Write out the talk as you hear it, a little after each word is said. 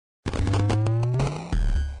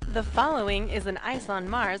The following is an Ice on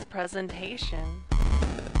Mars presentation.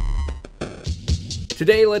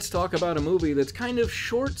 Today, let's talk about a movie that's kind of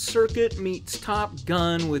Short Circuit meets Top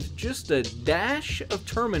Gun with just a dash of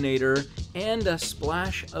Terminator and a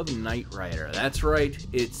splash of Knight Rider. That's right,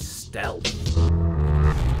 it's Stealth.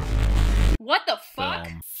 What the fuck?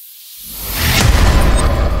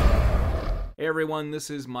 Hey everyone, this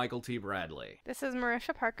is Michael T. Bradley. This is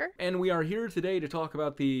Marisha Parker. And we are here today to talk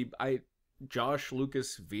about the Josh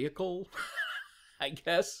Lucas vehicle, I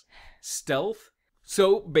guess, Stealth.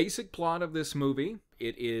 So, basic plot of this movie,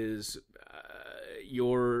 it is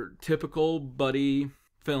your typical buddy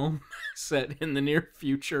film set in the near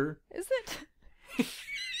future. Is it?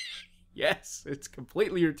 Yes, it's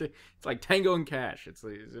completely it's like Tango and Cash. It's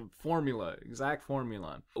a formula, exact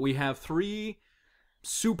formula. We have three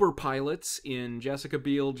super pilots in Jessica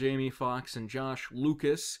Biel, Jamie Foxx, and Josh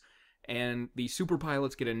Lucas. And the super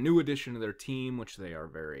pilots get a new addition to their team, which they are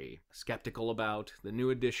very skeptical about. The new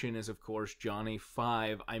addition is, of course, Johnny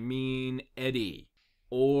Eddie,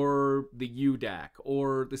 or the UDAC,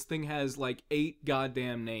 or this thing has like 8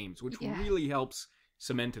 goddamn names, which really helps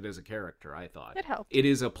cement it as a character, I thought. It helped. It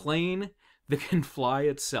is a plane that can fly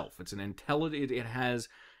itself. It's an it has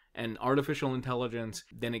an artificial intelligence,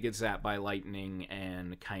 then it gets zapped by lightning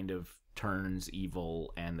and kind of turns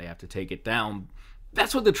evil, and they have to take it down.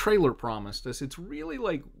 That's what the trailer promised us. It's really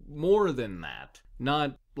like more than that.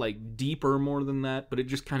 Not like deeper more than that, but it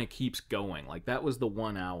just kind of keeps going. Like that was the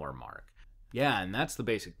 1 hour mark. Yeah, and that's the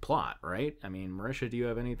basic plot, right? I mean, Marisha, do you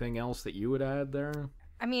have anything else that you would add there?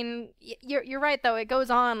 I mean, you're right, though. It goes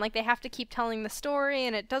on. Like, they have to keep telling the story,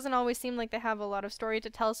 and it doesn't always seem like they have a lot of story to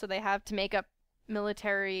tell, so they have to make up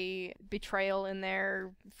military betrayal in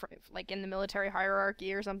there, like in the military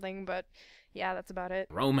hierarchy or something, but yeah, that's about it.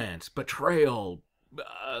 Romance, betrayal,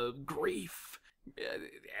 grief,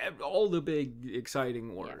 all the big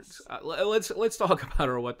exciting words. Yes. Let's talk about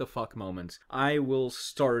our what the fuck moments. I will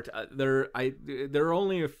start. There are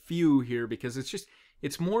only a few here because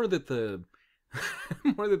it's more that the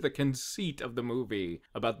conceit of the movie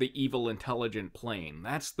about the evil intelligent plane.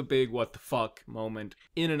 That's the big what the fuck moment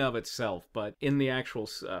in and of itself, but in the actual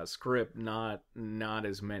script, not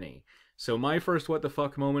as many. So my first what the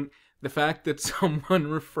fuck moment, the fact that someone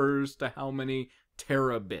refers to how many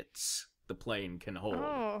terabits the plane can hold.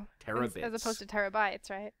 Oh, terabits. As opposed to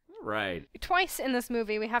terabytes, right? Right. Twice in this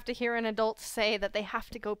movie, we have to hear an adult say that they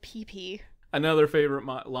have to go pee-pee. Another favorite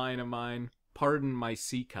line of mine, pardon my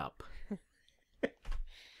C-cup.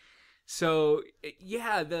 So,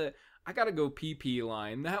 yeah, I gotta go pee-pee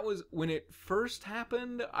line, that was, when it first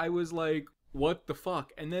happened, I was like, what the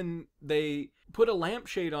fuck? And then they put a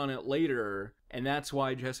lampshade on it later, and that's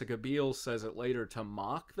why Jessica Biel says it later to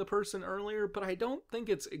mock the person earlier, but I don't think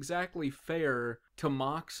it's exactly fair to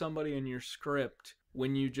mock somebody in your script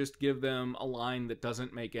when you just give them a line that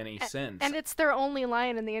doesn't make any sense. And it's their only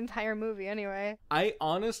line in the entire movie anyway. I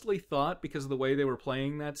honestly thought, because of the way they were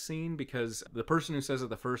playing that scene, because the person who says it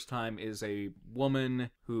the first time is a woman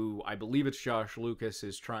who, I believe it's Josh Lucas,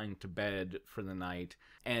 is trying to bed for the night.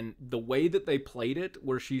 And the way that they played it,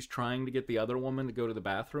 where she's trying to get the other woman to go to the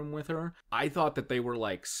bathroom with her, I thought that they were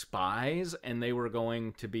like spies, and they were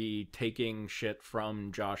going to be taking shit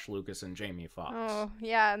from Josh Lucas and Jamie Foxx. Oh,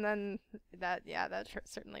 yeah, and then that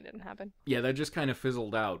certainly didn't happen. Yeah, that just kind of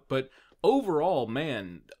fizzled out. But overall,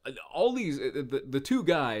 man, all these, the two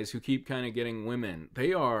guys who keep kind of getting women,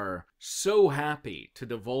 they are so happy to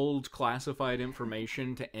divulge classified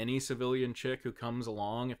information to any civilian chick who comes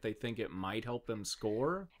along if they think it might help them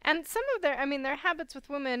score. And some of their habits with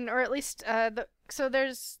women, or at least, so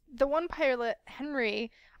there's the one pilot,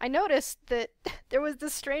 Henry. I noticed that there was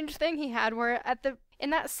this strange thing he had where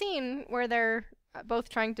in that scene where they're both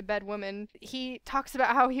trying to bed women, he talks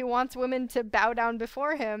about how he wants women to bow down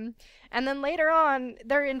before him, and then later on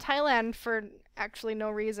they're in Thailand for actually no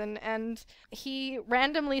reason, and he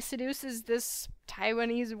randomly seduces this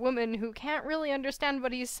Taiwanese woman who can't really understand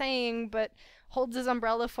what he's saying but holds his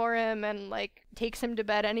umbrella for him and like takes him to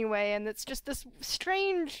bed anyway, and it's just this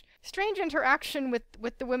strange interaction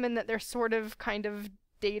with the women that they're sort of kind of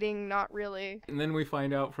dating, not really. And then we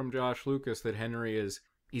find out from Josh Lucas that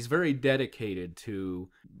he's very dedicated to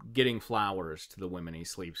getting flowers to the women he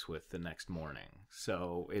sleeps with the next morning.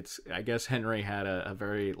 So I guess Henry had a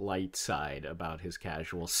very light side about his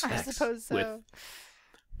casual sex. I suppose so. With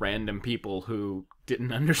random people who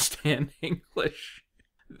didn't understand English.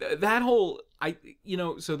 That whole,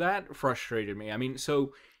 so that frustrated me. I mean,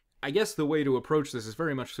 so I guess the way to approach this is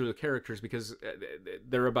very much through the characters, because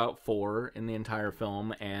they're about 4 in the entire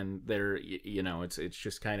film, and they're, it's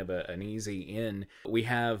just kind of an easy in. We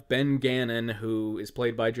have Ben Gannon, who is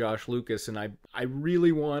played by Josh Lucas, and I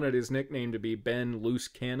really wanted his nickname to be Ben Loose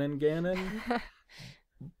Cannon Gannon,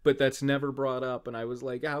 but that's never brought up, and I was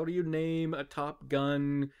like, how do you name a Top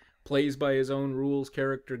Gun plays by his own rules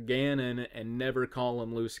character Gannon and never call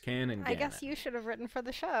him Loose Cannon Gannon? I guess you should have written for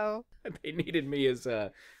the show. They needed me as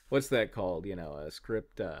what's that called? A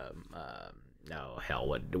script. No, hell,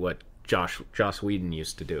 what Joss Whedon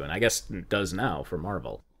used to do, and I guess does now for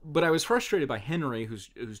Marvel. But I was frustrated by Henry,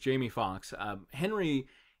 who's Jamie Foxx. Henry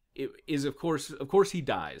is of course he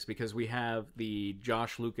dies, because we have the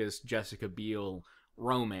Josh Lucas Jessica Biel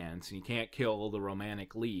romance, and you can't kill the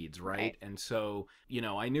romantic leads, right? And so,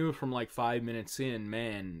 I knew from like 5 minutes in,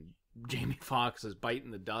 man, Jamie Foxx is biting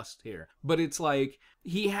the dust here. But it's like,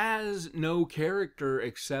 he has no character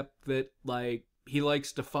except that, like, he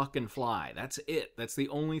likes to fucking fly. That's it. That's the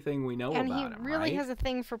only thing we know about him, And he really has a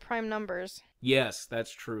thing for prime numbers. Yes,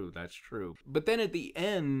 that's true. That's true. But then at the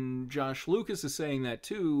end, Josh Lucas is saying that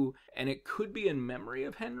too, and it could be in memory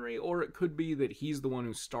of Henry, or it could be that he's the one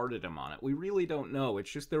who started him on it. We really don't know.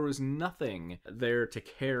 It's just there was nothing there to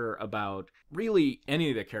care about really any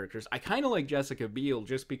of the characters. I kind of like Jessica Biel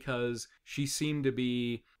just because she seemed to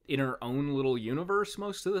be in her own little universe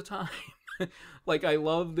most of the time. Like, I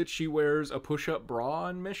love that she wears a push-up bra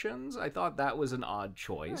on missions. I thought that was an odd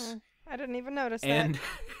choice. I didn't even notice and that.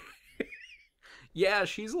 Yeah,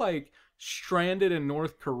 she's like stranded in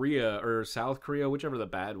North Korea or South Korea, whichever the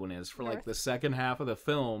bad one is, for like the second half of the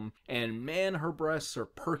film, and man, her breasts are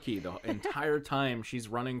perky the entire time she's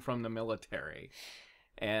running from the military.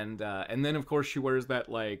 And then of course she wears that,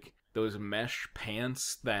 like, those mesh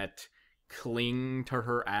pants that cling to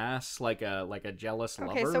her ass like a jealous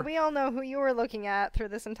lover. Okay, so we all know who you were looking at through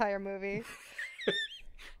this entire movie.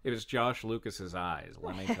 It was Josh Lucas's eyes,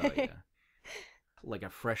 let me tell you. Like a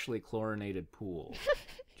freshly chlorinated pool.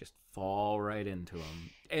 Just fall right into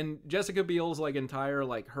him. And Jessica Biel's like entire,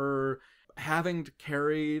 like, her having to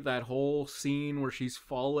carry that whole scene where she's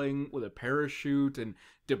falling with a parachute and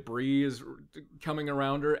debris is coming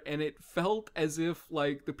around her, and it felt as if,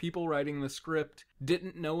 like, the people writing the script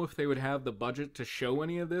didn't know if they would have the budget to show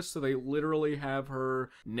any of this, so they literally have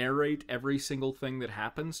her narrate every single thing that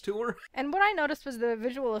happens to her. And what I noticed was the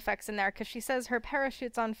visual effects in there, because she says her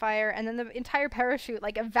parachute's on fire, and then the entire parachute,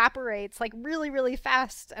 like, evaporates, like, really, really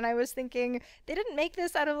fast. And I was thinking, they didn't make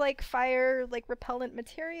this out of, like, fire, like, repellent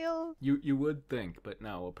material? You would think, but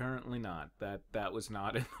no, apparently not. That was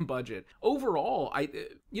not in the budget. Overall,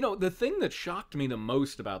 the thing that shocked me the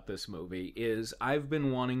most about this movie is I've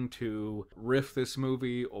been wanting to riff this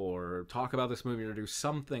movie or talk about this movie or do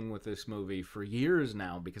something with this movie for years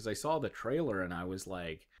now, because I saw the trailer and I was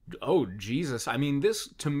like, oh Jesus. I mean, this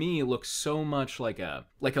to me looks so much like a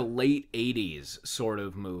late 80s sort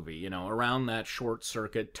of movie, around that Short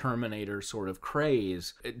Circuit Terminator sort of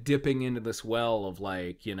craze, dipping into this well of,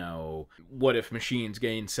 like, what if machines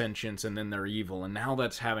gain sentience and then they're evil, and now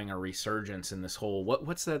that's having a resurgence in this whole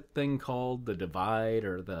what's that thing called, the divide,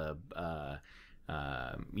 or the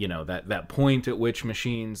that point at which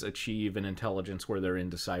machines achieve an intelligence where they're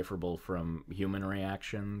indecipherable from human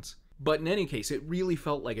reactions. But in any case, it really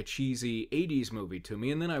felt like a cheesy 80s movie to me.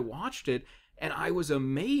 And then I watched it, and I was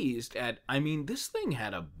amazed at, this thing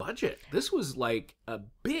had a budget. This was like a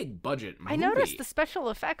big budget movie. I noticed the special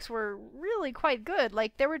effects were really quite good.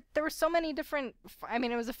 Like, there were so many different,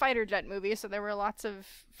 it was a fighter jet movie, so there were lots of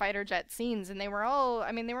fighter jet scenes, and they were all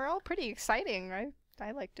pretty exciting, right? I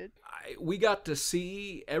liked it. We got to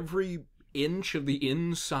see every inch of the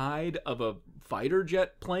inside of a fighter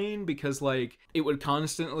jet plane, because, like, it would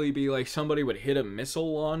constantly be like somebody would hit a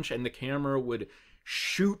missile launch and the camera would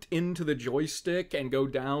shoot into the joystick and go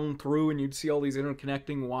down through, and you'd see all these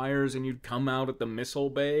interconnecting wires, and you'd come out at the missile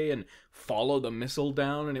bay and follow the missile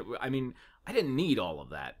down, and I didn't need all of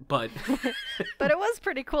that, but but it was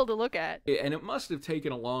pretty cool to look at. And it must have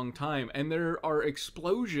taken a long time, and there are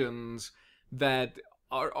explosions that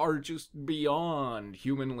are just beyond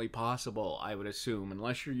humanly possible, I would assume,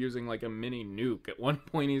 unless you're using, like, a mini nuke. At one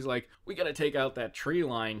point he's like, we gotta take out that tree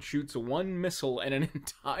line, shoots one missile, and an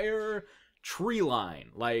entire tree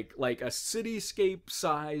line, like a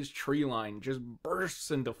cityscape-sized tree line, just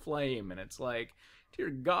bursts into flame, and it's like, dear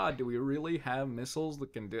God, do we really have missiles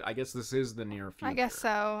that can do... I guess this is the near future. I guess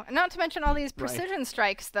so. Not to mention all these precision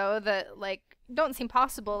strikes, though, that, like, don't seem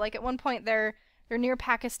possible. Like, at one point they're near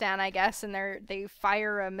Pakistan, I guess, and they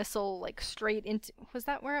fire a missile, like, straight into... Was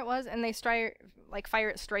that where it was? And they fire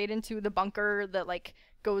it straight into the bunker that, like,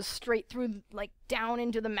 goes straight through, like, down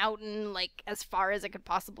into the mountain, like, as far as it could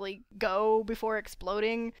possibly go before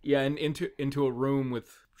exploding. Yeah, and into a room with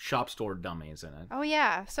shop store dummies in it. Oh,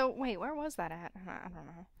 yeah. So, wait, where was that at? I don't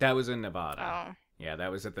know. That was in Nevada. Oh. Yeah,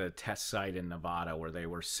 that was at the test site in Nevada where they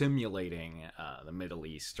were simulating the Middle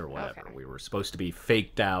East or whatever. Okay. We were supposed to be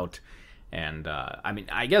faked out, and I mean,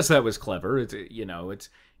 I guess that was clever. It's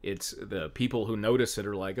it's the people who notice it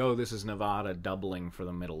are like, oh, this is Nevada doubling for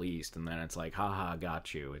the Middle East, and then it's like, haha,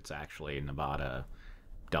 got you. It's actually Nevada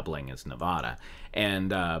doubling as Nevada.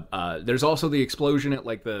 And there's also the explosion at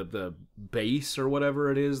like the base or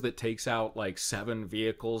whatever it is that takes out like 7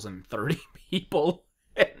 vehicles and 30 people.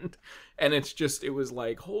 And it's just, it was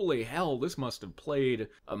like, holy hell, this must have played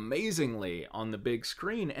amazingly on the big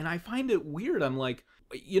screen. And I find it weird. I'm like,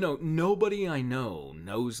 nobody I know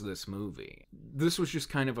knows this movie. This was just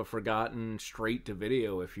kind of a forgotten straight to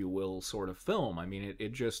video, if you will, sort of film. I mean,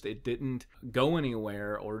 it didn't go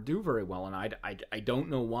anywhere or do very well. And I don't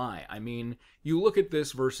know why. I mean, you look at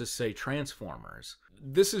this versus, say, Transformers.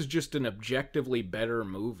 This is just an objectively better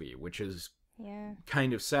movie, which is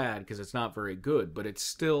kind of sad because it's not very good, but it's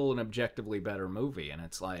still an objectively better movie. And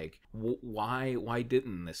it's like, why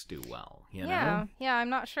didn't this do well? You know? Yeah, I'm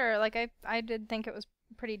not sure. Like, I did think it was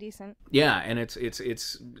pretty decent. Yeah, and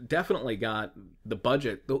it's definitely got the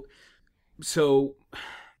budget. So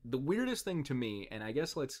the weirdest thing to me, and I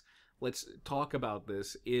guess let's talk about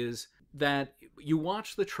this, is that you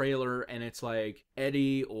watch the trailer and it's like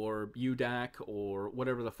Eddie or Udak or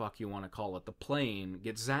whatever the fuck you want to call it, the plane,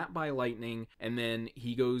 gets zapped by lightning and then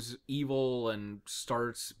he goes evil and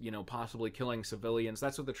starts, possibly killing civilians.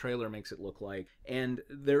 That's what the trailer makes it look like. And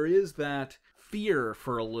there is that fear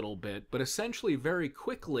for a little bit, but essentially very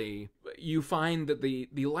quickly you find that the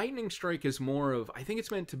lightning strike is more of, I think it's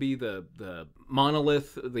meant to be the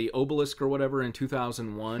monolith, the obelisk or whatever in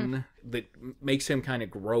 2001 that makes him kind of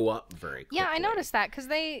grow up very quickly. Yeah, I noticed that because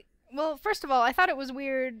well, first of all, I thought it was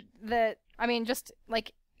weird that, I mean, just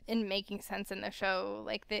like in making sense in the show,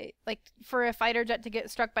 like for a fighter jet to get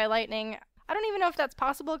struck by lightning, I don't even know if that's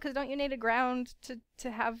possible because don't you need a ground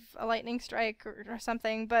to have a lightning strike or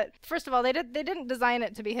something? But first of all, they didn't design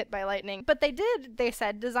it to be hit by lightning, but they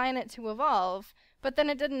said design it to evolve. But then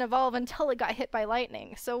it didn't evolve until it got hit by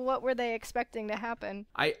lightning. So what were they expecting to happen?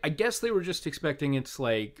 I guess they were just expecting its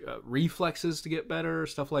like reflexes to get better,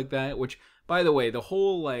 stuff like that. Which, by the way, the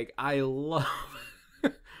whole like I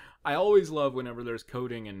always love whenever there's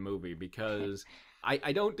coding in movie because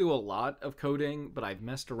I don't do a lot of coding, but I've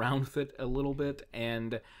messed around with it a little bit,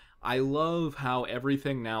 and I love how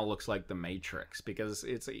everything now looks like the Matrix, because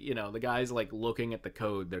it's, the guy's like looking at the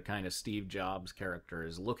code, they're kind of Steve Jobs character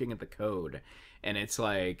is looking at the code, and it's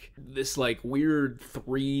like this like weird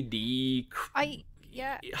 3D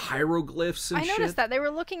hieroglyphs and shit. I noticed that they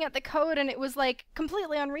were looking at the code and it was like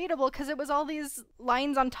completely unreadable because it was all these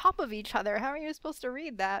lines on top of each other. How are you supposed to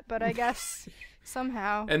read that? But I guess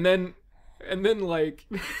somehow. And then like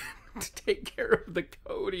to take care of the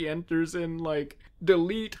code, he enters in like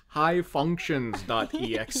delete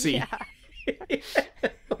highfunctions.exe.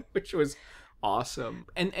 Which was awesome.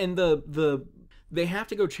 And the they have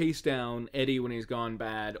to go chase down Eddie when he's gone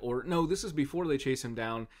bad, or no, this is before they chase him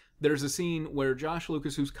down. There's a scene where Josh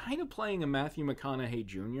Lucas, who's kind of playing a Matthew McConaughey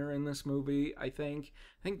Jr. in this movie, I think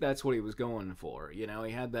that's what he was going for. He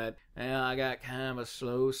had that, I got kind of a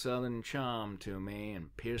slow southern charm to me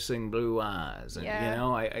and piercing blue eyes.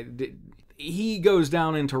 And, he goes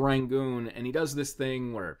down into Rangoon and he does this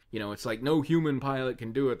thing where, it's like no human pilot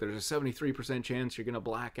can do it. There's a 73% chance you're going to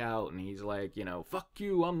black out. And he's like, fuck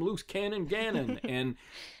you, I'm loose cannon Gannon. And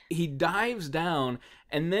he dives down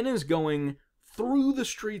and then is going through the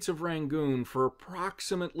streets of Rangoon for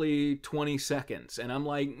approximately 20 seconds. And I'm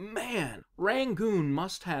like, man, Rangoon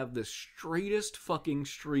must have the straightest fucking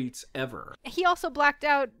streets ever. He also blacked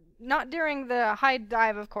out, not during the high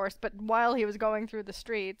dive, of course, but while he was going through the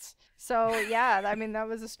streets. So, yeah, I mean, that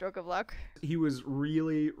was a stroke of luck. He was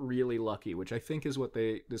really, really lucky, which I think is what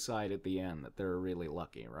they decide at the end, that they're really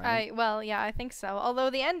lucky, right? Well, yeah, I think so. Although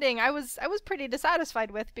the ending, I was pretty dissatisfied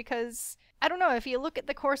with because, I don't know, if you look at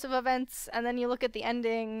the course of events and then you look at the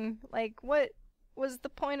ending, like, what was the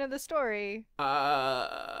point of the story?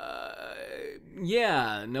 Yeah,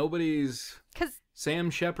 nobody's... 'Cause Sam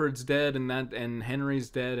Shepard's dead and Henry's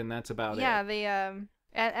dead and that's about it. Yeah, the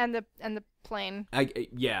and the plane. I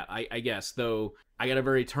guess, though I got a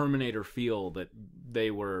very Terminator feel that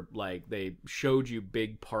they were like, they showed you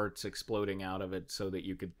big parts exploding out of it so that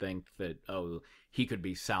you could think that, oh, he could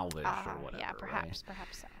be salvaged or whatever. Yeah, perhaps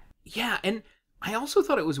so. Yeah, and I also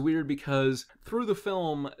thought it was weird because through the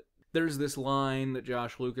film there's this line that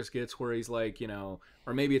Josh Lucas gets where he's like,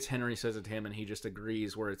 or maybe it's Henry says it to him and he just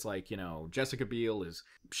agrees, where it's like, Jessica Biel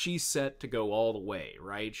she's set to go all the way,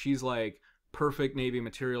 right? She's like perfect Navy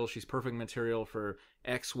material. She's perfect material for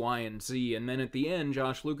X, Y, and Z. And then at the end,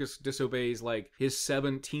 Josh Lucas disobeys like his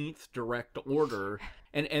 17th direct order.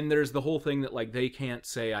 And there's the whole thing that like they can't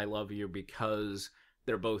say I love you because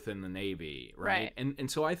they're both in the Navy, right? And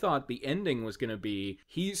so I thought the ending was going to be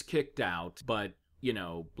he's kicked out, but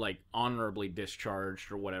like honorably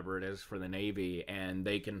discharged or whatever it is for the Navy, and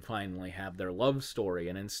they can finally have their love story.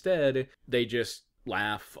 And instead, they just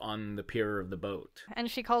laugh on the pier of the boat.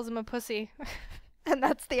 And she calls him a pussy. And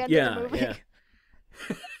that's the end of the movie. Yeah.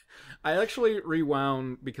 I actually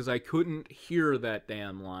rewound because I couldn't hear that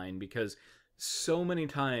damn line, because so many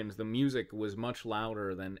times the music was much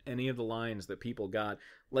louder than any of the lines that people got.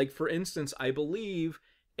 Like, for instance, I believe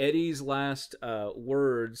Eddie's last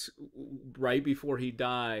words right before he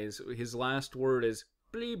dies, his last word is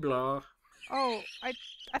blee blah. Oh, I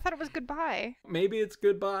thought it was goodbye. Maybe it's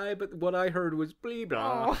goodbye, but what I heard was blee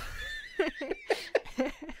blah.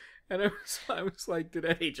 Oh. And I was like, did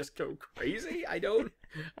Eddie just go crazy? I don't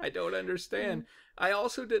understand. I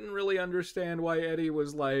also didn't really understand why Eddie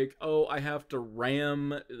was like, oh, I have to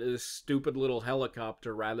ram this stupid little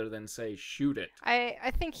helicopter rather than say shoot it.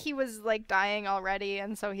 I think he was like dying already,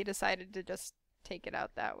 and so he decided to just take it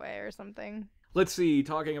out that way or something. Let's see,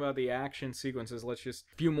 talking about the action sequences, let's just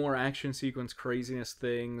a few more action sequence craziness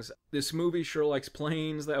things. This movie sure likes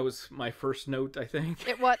planes. That was my first note, I think.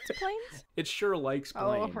 It what planes? It sure likes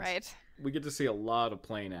planes. Oh, right. We get to see a lot of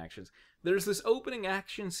plane actions. There's this opening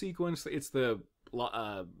action sequence. It's the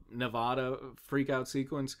Nevada freakout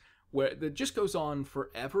sequence where it just goes on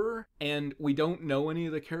forever, and we don't know any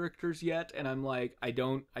of the characters yet, and I'm like, I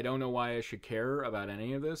don't know why I should care about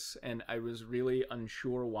any of this, and I was really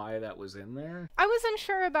unsure why that was in there. I was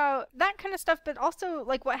unsure about that kind of stuff, but also,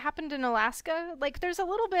 like, what happened in Alaska. Like, there's a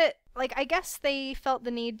little bit, like, I guess they felt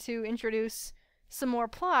the need to introduce some more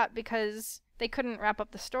plot because they couldn't wrap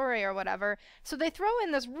up the story or whatever. So they throw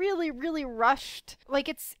in this really, really rushed, like,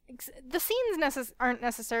 it's the scenes aren't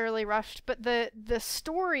necessarily rushed, but the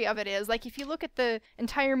story of it is. Like, if you look at the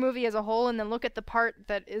entire movie as a whole and then look at the part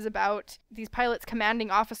that is about these pilots'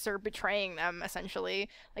 commanding officer betraying them, essentially,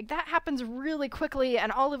 like, that happens really quickly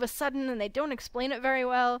and all of a sudden, and they don't explain it very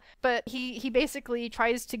well, but he basically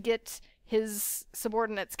tries to get his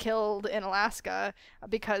subordinates killed in Alaska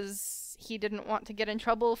because he didn't want to get in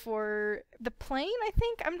trouble for the plane, I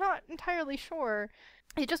think? I'm not entirely sure.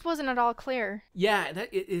 It just wasn't at all clear. Yeah,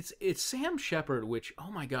 it's Sam Shepard, which, oh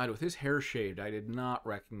my god, with his hair shaved, I did not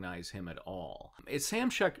recognize him at all. It's Sam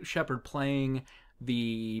Shepard playing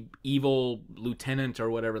the evil lieutenant or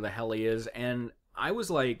whatever the hell he is, and I was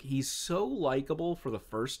like, he's so likable for the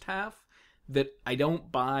first half that I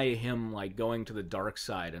don't buy him like going to the dark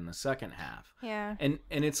side in the second half. Yeah. And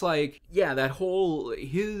it's like, yeah,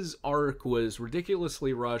 his arc was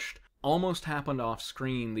ridiculously rushed, almost happened off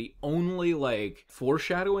screen. The only like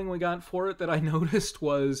foreshadowing we got for it that I noticed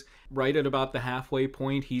was right at about the halfway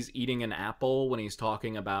point, he's eating an apple when he's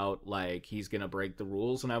talking about like he's gonna break the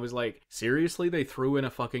rules, and I was like, seriously, they threw in a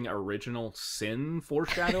fucking original sin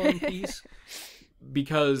foreshadowing piece?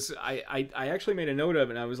 Because I actually made a note of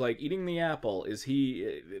it, and I was like, eating the apple,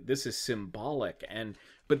 this is symbolic,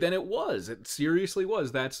 but then it seriously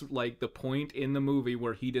was. That's like the point in the movie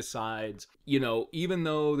where he decides, even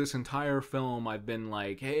though this entire film I've been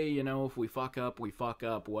like, hey, if we fuck up,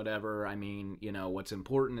 whatever, I mean, what's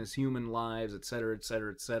important is human lives, etc.,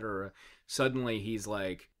 etc., etc. Suddenly he's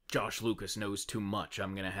like, Josh Lucas knows too much.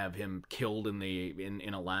 I'm gonna have him killed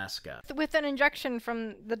in Alaska with an injection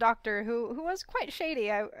from the doctor, who was quite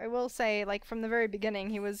shady. I will say, like, from the very beginning,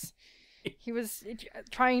 he was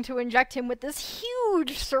trying to inject him with this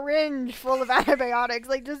huge syringe full of antibiotics,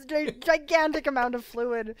 like just a gigantic amount of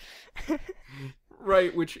fluid.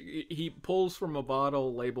 Right, which he pulls from a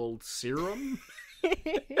bottle labeled serum,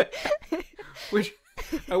 which.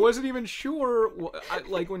 I wasn't even sure.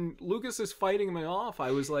 Like, when Lucas is fighting me off,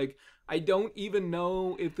 I was like, I don't even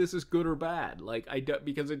know if this is good or bad. Like,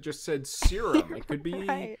 because it just said serum. It could be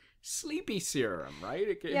right. Sleepy serum, right?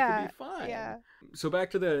 It could be fine. Yeah. So back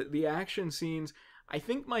to the action scenes. I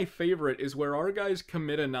think my favorite is where our guys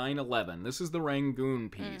commit a 9/11. This is the Rangoon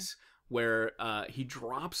piece. Where he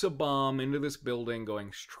drops a bomb into this building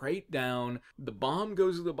going straight down. The bomb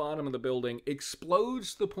goes to the bottom of the building,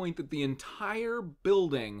 explodes to the point that the entire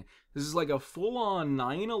building, this is like a full-on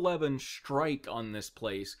 9/11 strike on this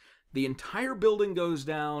place. The entire building goes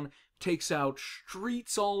down, takes out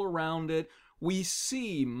streets all around it. We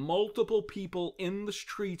see multiple people in the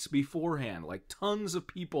streets beforehand, like tons of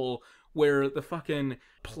people where the fucking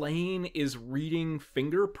plane is reading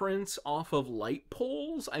fingerprints off of light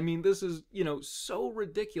poles. I mean, this is, so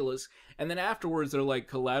ridiculous. And then afterwards, they're like,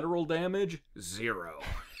 collateral damage, 0.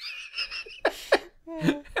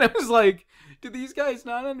 And I was like, do these guys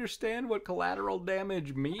not understand what collateral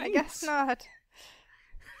damage means? I guess not.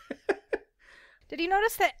 Did you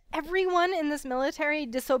notice that everyone in this military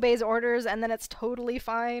disobeys orders and then it's totally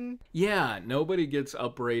fine? Yeah, nobody gets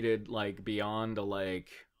uprated, beyond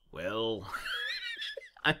well...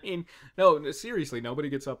 I mean, no, seriously, nobody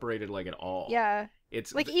gets uprated, at all. Yeah.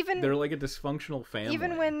 It's even they're like a dysfunctional family.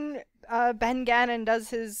 Even when Ben Gannon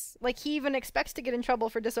does his he even expects to get in trouble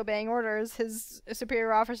for disobeying orders, his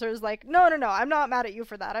superior officer is like, no, I'm not mad at you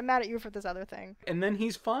for that. I'm mad at you for this other thing. And then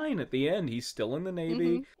he's fine at the end. He's still in the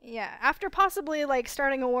Navy. Mm-hmm. Yeah, after possibly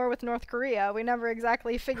starting a war with North Korea, we never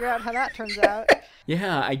exactly figure out how that turns out.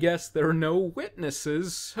 Yeah, I guess there are no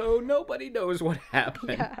witnesses, so nobody knows what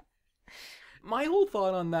happened. Yeah. My whole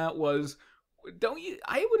thought on that was,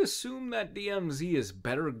 I would assume that DMZ is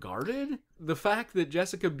better guarded. The fact that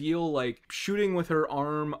Jessica Biel, shooting with her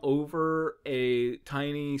arm over a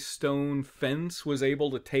tiny stone fence was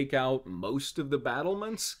able to take out most of the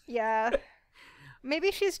battlements. Yeah.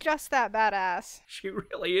 Maybe she's just that badass. She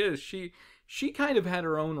really is. She kind of had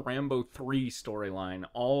her own Rambo 3 storyline,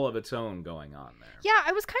 all of its own going on there. Yeah,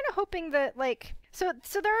 I was kind of hoping that, so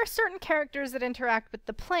there are certain characters that interact with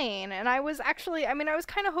the plane, and I was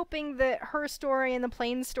kind of hoping that her story and the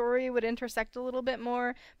plane story would intersect a little bit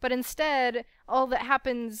more, but instead, all that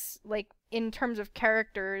happens, in terms of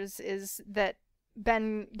characters, is that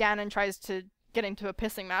Ben Gannon tries to get into a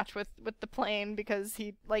pissing match with the plane because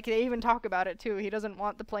they even talk about it too. He doesn't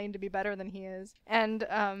want the plane to be better than he is. And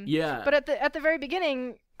yeah. But at the very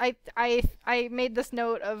beginning, I made this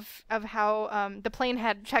note of how the plane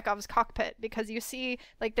had Chekhov's cockpit, because you see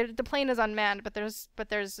the plane is unmanned, but there's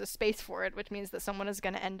a space for it, which means that someone is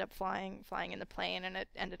going to end up flying in the plane, and it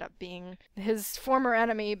ended up being his former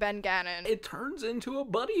enemy Ben Gannon. It turns into a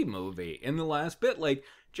buddy movie in the last bit.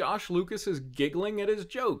 Josh Lucas is giggling at his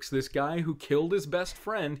jokes. This guy who killed his best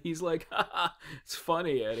friend, he's like, haha, it's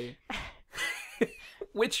funny, Eddie.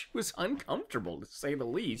 Which was uncomfortable, to say the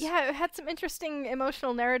least. Yeah, it had some interesting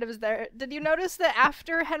emotional narratives there. Did you notice that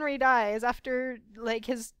after Henry dies, after,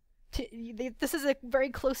 this is a very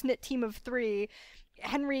close-knit team of 3,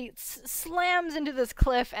 Henry slams into this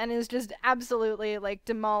cliff and is just absolutely,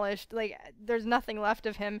 demolished. There's nothing left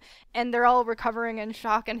of him, and they're all recovering in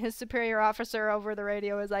shock, and his superior officer over the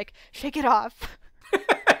radio is like, shake it off.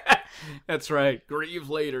 That's right. Grieve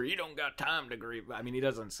later. You don't got time to grieve. I mean, he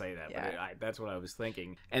doesn't say that, yeah. But that's what I was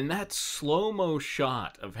thinking. And that slow-mo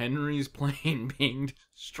shot of Henry's plane being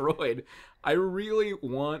destroyed, I really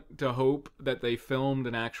want to hope that they filmed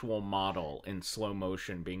an actual model in slow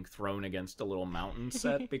motion being thrown against a little mountain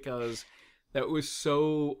set, because that was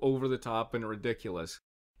so over the top and ridiculous.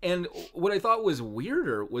 And what I thought was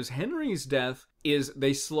weirder was Henry's death is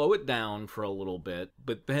they slow it down for a little bit,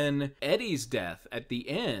 but then Eddie's death at the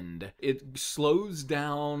end, it slows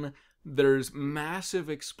down. There's massive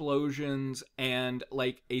explosions and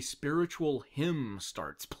a spiritual hymn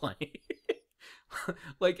starts playing.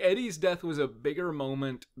 Eddie's death was a bigger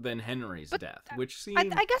moment than Henry's death, which seemed...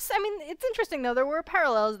 I guess, it's interesting, though. There were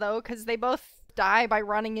parallels, though, because they both die by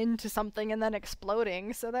running into something and then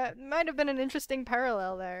exploding, so that might have been an interesting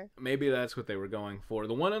parallel there. Maybe that's what they were going for.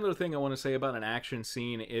 The one other thing I want to say about an action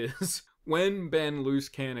scene is when Ben Loose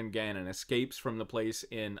Cannon Gannon escapes from the place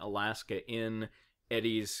in Alaska in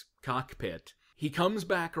Eddie's cockpit, he comes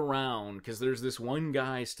back around because there's this one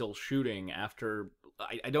guy still shooting after...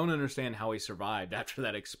 I don't understand how he survived after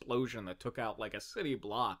that explosion that took out a city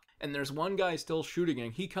block. And there's one guy still shooting,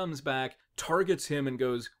 and he comes back, targets him, and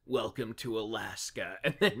goes, "Welcome to Alaska,"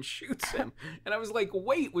 and then shoots him. And I was like,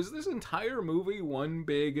 wait, was this entire movie one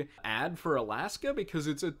big ad for Alaska? Because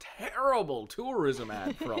it's a terrible tourism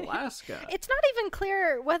ad for Alaska. It's not even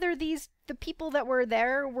clear whether the people that were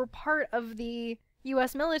there were part of the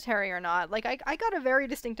U.S. military or not. I got a very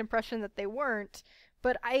distinct impression that they weren't.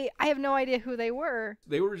 But I have no idea who they were.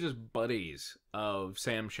 They were just buddies of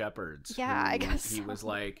Sam Shepard's. Yeah, I guess he so.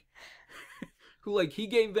 was who he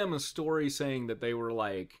gave them a story saying that they were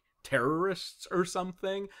terrorists or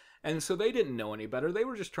something. And so they didn't know any better. They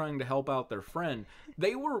were just trying to help out their friend.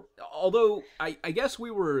 They were, although I guess we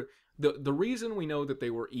were, the reason we know that they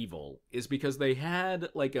were evil is because they had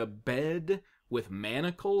a bed with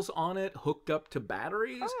manacles on it hooked up to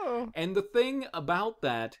batteries. Oh. And the thing about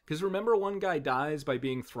that, because remember one guy dies by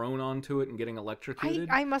being thrown onto it and getting electrocuted?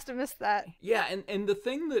 I must have missed that. Yeah, and the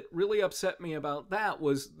thing that really upset me about that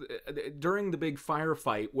was during the big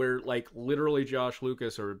firefight where, like, literally Josh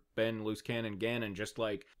Lucas or Ben Loose Cannon Gannon just,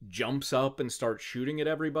 like, jumps up and starts shooting at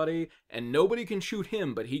everybody, and nobody can shoot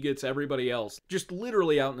him, but he gets everybody else just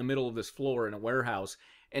literally out in the middle of this floor in a warehouse,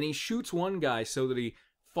 and he shoots one guy so that he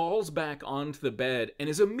falls back onto the bed and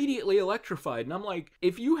is immediately electrified. And I'm like,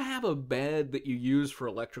 if you have a bed that you use for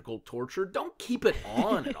electrical torture, don't keep it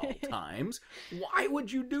on at all times. Why would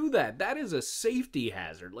you do that? That is a safety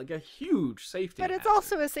hazard, like a huge safety hazard. But it's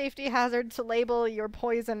also a safety hazard to label your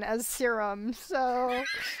poison as serum, so...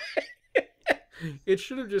 It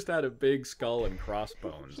should have just had a big skull and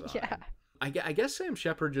crossbones on Yeah. it. I guess Sam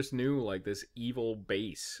Shepard just knew, like, this evil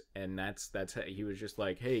base, and that's how he was just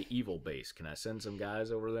like, hey, evil base, can I send some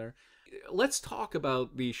guys over there? Let's talk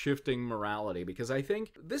about the shifting morality, because I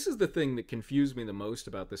think this is the thing that confused me the most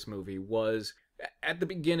about this movie was, at the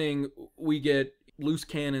beginning, we get Loose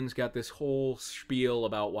Cannon's got this whole spiel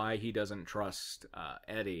about why he doesn't trust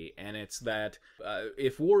Eddie, and it's that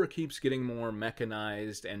if war keeps getting more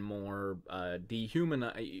mechanized and more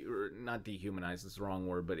dehumanized, or not dehumanized is the wrong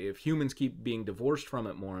word, but if humans keep being divorced from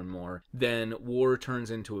it more and more, then war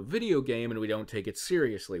turns into a video game and we don't take it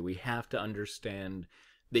seriously. We have to understand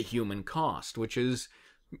the human cost, which is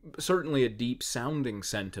certainly a deep sounding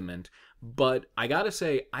sentiment, but I gotta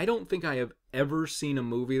say, I don't think I have ever seen a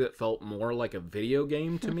movie that felt more like a video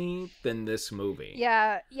game to me than this movie.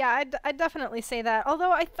 Yeah, I'd definitely say that.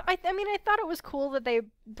 Although I mean, I thought it was cool that they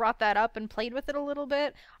brought that up and played with it a little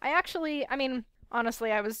bit. Honestly,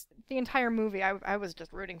 the entire movie, I was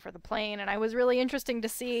just rooting for the plane, and I was really interesting to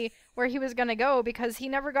see where he was gonna go, because he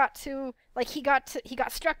never got to, like, he got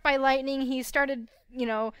struck by lightning, he started,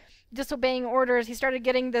 disobeying orders, he started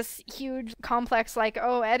getting this huge complex, like,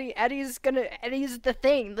 oh, Eddie's the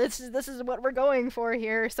thing, this is what we're going for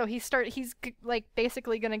here, so he's like,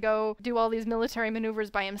 basically gonna go do all these military maneuvers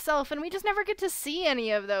by himself, and we just never get to see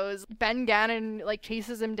any of those. Ben Gannon, like,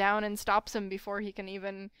 chases him down and stops him before he can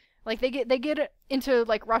even... Like, they get into,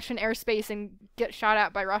 like, Russian airspace and get shot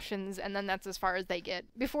at by Russians, and then that's as far as they get.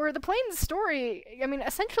 Before the plane's story,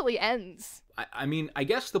 essentially ends. I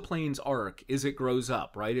guess the plane's arc is it grows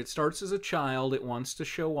up, right? It starts as a child, it wants to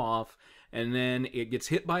show off, and then it gets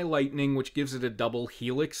hit by lightning, which gives it a double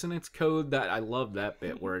helix in its code. I love that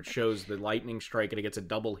bit, where it shows the lightning strike and it gets a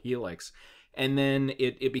double helix. And then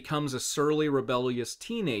it becomes a surly, rebellious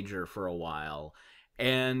teenager for a while.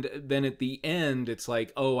 And then at the end, it's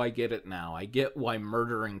like, oh, I get it now. I get why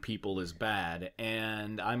murdering people is bad.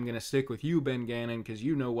 And I'm going to stick with you, Ben Gannon, because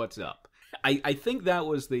you know what's up. I think that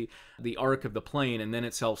was the arc of the plane, and then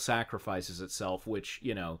it self-sacrifices itself, which,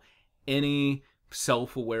 any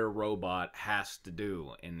self-aware robot has to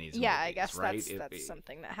do in these movies, I guess right? that's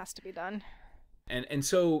something that has to be done. And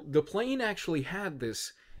so the plane actually had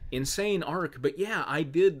this insane arc, but yeah,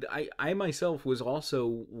 I myself was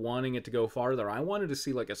also wanting it to go farther. I wanted to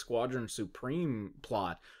see, like, a Squadron Supreme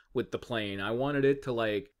plot with the plane. I wanted it to,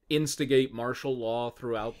 like, instigate martial law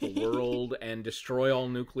throughout the world and destroy all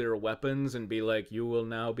nuclear weapons and be like, you will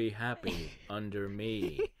now be happy under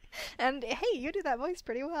me. And hey, you do that voice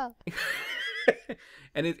pretty well.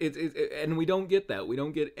 And and we don't get that. We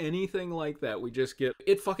don't get anything like that. We just get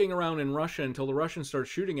it fucking around in Russia until the Russians start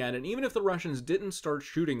shooting at it. And even if the Russians didn't start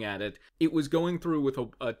shooting at it, it was going through with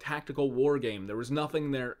a tactical war game. There was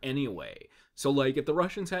nothing there anyway. So, like, if the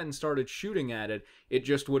Russians hadn't started shooting at it, it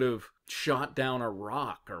just would have shot down a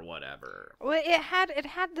rock or whatever. Well, it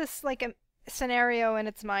had this, like, a scenario in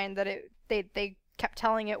its mind that they kept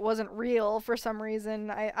telling it wasn't real for some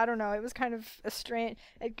reason. I don't know. It was kind of a strange...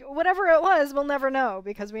 Whatever it was, we'll never know,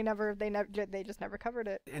 because they just never covered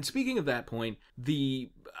it. And speaking of that point,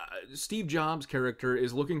 the Steve Jobs character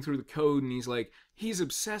is looking through the code, and he's like, he's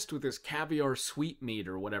obsessed with this caviar sweetmeat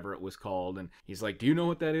or whatever it was called, and he's like, do you know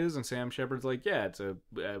what that is? And Sam Shepard's like, yeah, it's a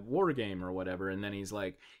war game or whatever. And then he's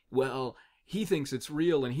like, well, he thinks it's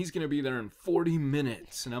real, and he's going to be there in 40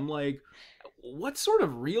 minutes. And I'm like... What sort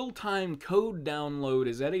of real-time code download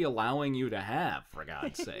is Eddie allowing you to have, for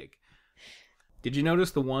God's sake? Did you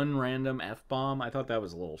notice the one random F-bomb? I thought that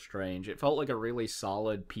was a little strange. It felt like a really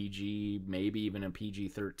solid PG, maybe even a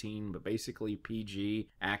PG-13, but basically PG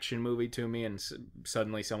action movie to me, and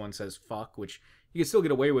suddenly someone says fuck, which... You could still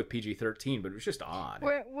get away with PG-13, but it was just odd.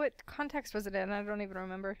 What context was it in? I don't even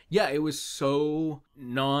remember. Yeah, it was so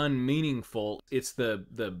non-meaningful. It's the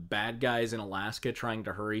bad guys in Alaska trying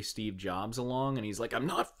to hurry Steve Jobs along, and he's like, I'm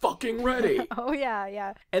not fucking ready! Oh,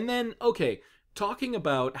 yeah. And then, okay, talking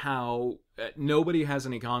about how nobody has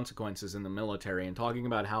any consequences in the military and talking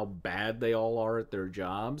about how bad they all are at their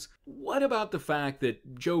jobs, what about the fact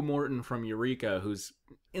that Joe Morton from Eureka, who's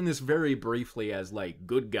in this very briefly as, like,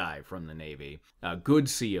 good guy from the Navy, good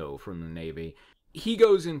CO from the Navy, he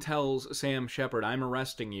goes and tells Sam Shepard, I'm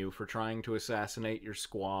arresting you for trying to assassinate your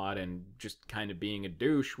squad and just kind of being a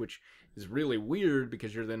douche, which is really weird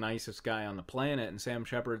because you're the nicest guy on the planet. And Sam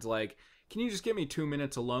Shepard's like, can you just give me 2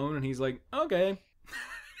 minutes alone? And he's like, okay.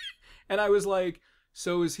 And I was like,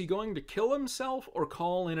 so is he going to kill himself or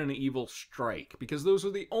call in an evil strike? Because those are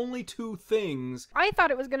the only two things. I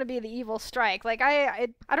thought it was going to be the evil strike. Like, I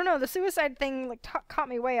don't know, the suicide thing, like, caught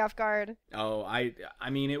me way off guard. Oh, I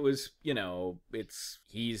mean, it was,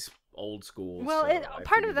 he's old school. Well, so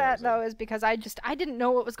part of that, though, is because I didn't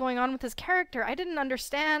know what was going on with his character. I didn't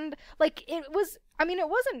understand. Like, it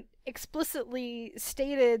wasn't explicitly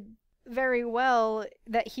stated very well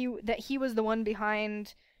that he was the one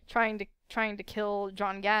behind trying to kill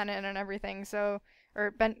John Gannon and everything. So,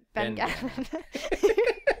 or Ben Gannon,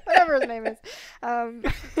 whatever his name is.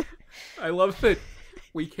 I love that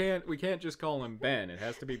we can't just call him Ben. It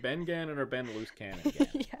has to be Ben Gannon or Ben Loose Cannon.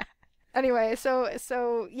 Yeah. Anyway,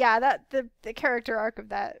 so yeah, that the character arc of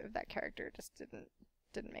that character just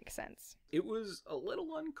didn't make sense. It was a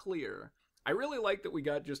little unclear. I really like that we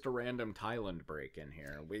got just a random Thailand break in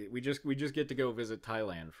here. We just get to go visit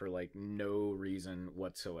Thailand for, like, no reason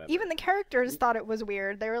whatsoever. Even the characters thought it was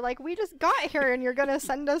weird. They were like, "We just got here, and you're gonna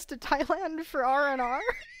send us to Thailand for R&R?"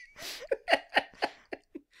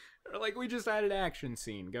 Like, we just had an action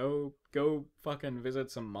scene. Go fucking visit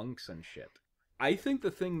some monks and shit. I think the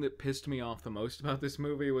thing that pissed me off the most about this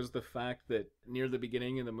movie was the fact that near the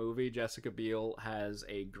beginning of the movie, Jessica Biel has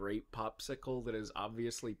a grape popsicle that is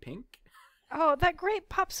obviously pink. Oh, that grape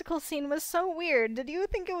popsicle scene was so weird. Did you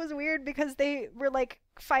think it was weird because they were, like,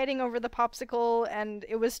 fighting over the popsicle and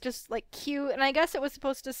it was just, like, cute? And I guess it was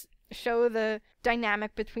supposed to show the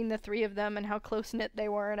dynamic between the three of them and how close-knit they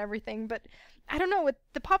were and everything. But I don't know, with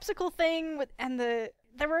the popsicle thing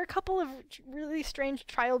there were a couple of really strange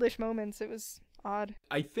childish moments. It was odd.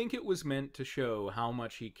 I think it was meant to show how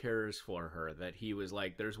much he cares for her, that he was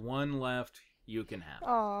like, there's one left, you can have it.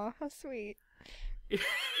 Aw, how sweet.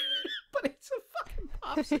 But it's a fucking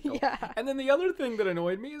popsicle. Yeah. And then the other thing that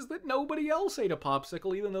annoyed me is that nobody else ate a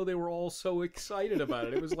popsicle, even though they were all so excited about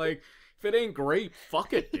it. It was like, if it ain't grape,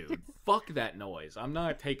 fuck it, dude. Fuck that noise. I'm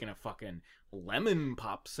not taking a fucking lemon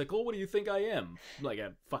popsicle. What do you think I am? Like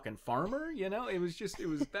a fucking farmer?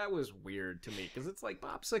 That was weird to me. Because it's like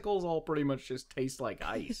popsicles all pretty much just taste like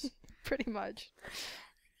ice. Pretty much.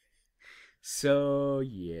 So,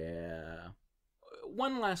 yeah.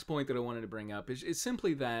 One last point that I wanted to bring up is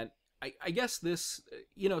simply that I guess this,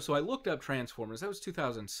 so I looked up Transformers. That was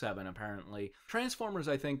 2007, apparently. Transformers,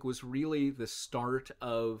 I think, was really the start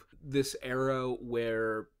of this era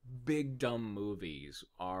where big, dumb movies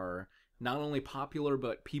are not only popular,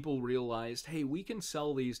 but people realized, hey, we can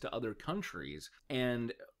sell these to other countries.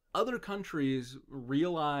 And other countries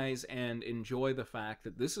realize and enjoy the fact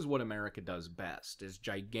that this is what America does best, is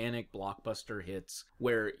gigantic blockbuster hits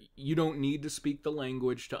where you don't need to speak the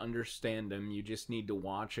language to understand them. You just need to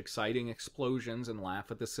watch exciting explosions and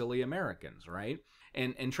laugh at the silly Americans, right?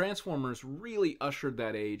 And Transformers really ushered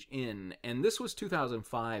that age in. And this was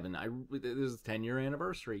 2005, and this is the 10-year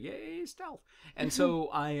anniversary. Yay, Stealth! And so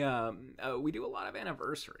we do a lot of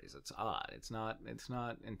anniversaries. It's odd. It's not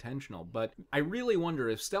intentional. But I really wonder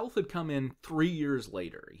if Stealth had come in 3 years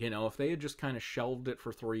later. If they had just kind of shelved it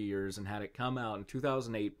for 3 years and had it come out in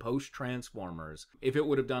 2008 post Transformers, if it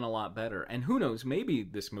would have done a lot better. And who knows? Maybe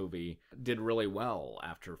this movie did really well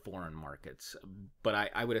after foreign markets. But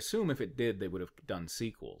I would assume if it did, they would have done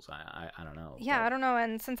sequels. I don't know. Yeah, but I don't know.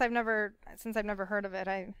 And since I've never heard of it,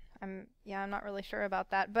 I'm not really sure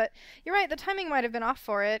about that. But you're right. The timing might have been off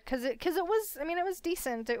for it because it was. I mean, it was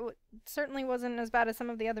decent. It certainly wasn't as bad as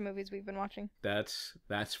some of the other movies we've been watching. That's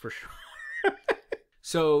for sure.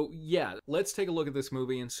 So, yeah, let's take a look at this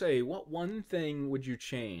movie and say, what one thing would you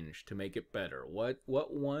change to make it better? What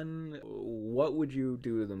would you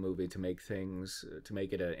do to the movie to make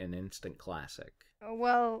it an instant classic?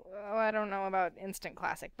 Well, I don't know about instant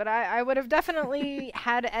classic, but I would have definitely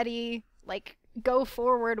had Eddie, like, go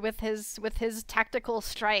forward with his tactical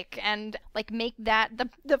strike and, like, make that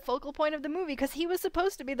the focal point of the movie, because he was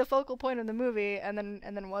supposed to be the focal point of the movie and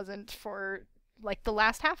then wasn't for, like, the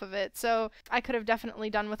last half of it. So I could have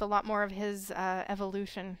definitely done with a lot more of his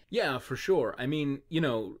evolution. Yeah, for sure. I mean,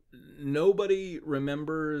 nobody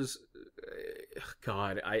remembers.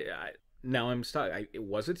 God, now I'm stuck.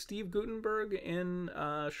 Was it Steve Guttenberg in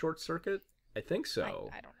Short Circuit? I think so.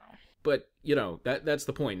 I don't know. But, you know, that's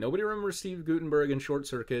the point. Nobody remembers Steve Guttenberg in Short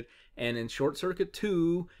Circuit, and in Short Circuit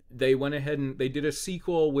 2, they went ahead and they did a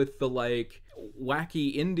sequel with the, like,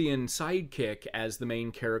 wacky Indian sidekick as the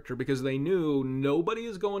main character because they knew nobody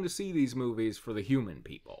is going to see these movies for the human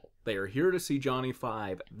people. They are here to see Johnny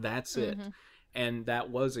Five. That's it. And that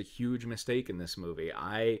was a huge mistake in this movie.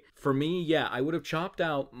 For me, I would have chopped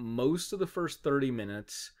out most of the first 30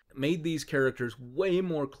 minutes, made these characters way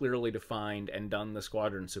more clearly defined, and done the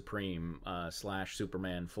Squadron Supreme /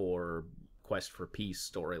 Superman 4 Quest for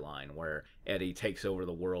Peace storyline where Eddie takes over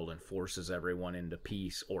the world and forces everyone into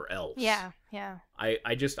peace or else. Yeah.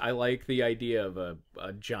 I like the idea of a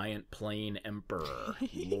giant plane emperor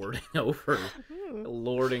lording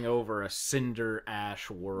over a cinder ash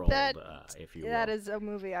world, if you will. That is a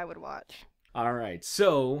movie I would watch. All right,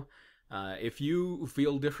 so if you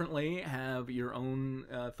feel differently, have your own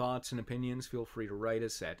thoughts and opinions, feel free to write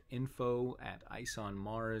us at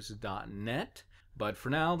info@iceonmars.net. But for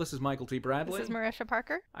now, this is Michael T. Bradley. This is Marisha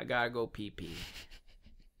Parker. I gotta go pee-pee.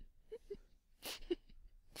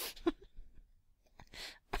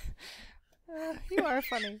 You are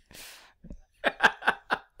funny.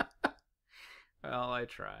 Well, I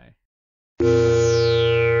try.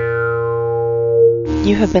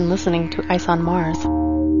 You have been listening to Ice on Mars.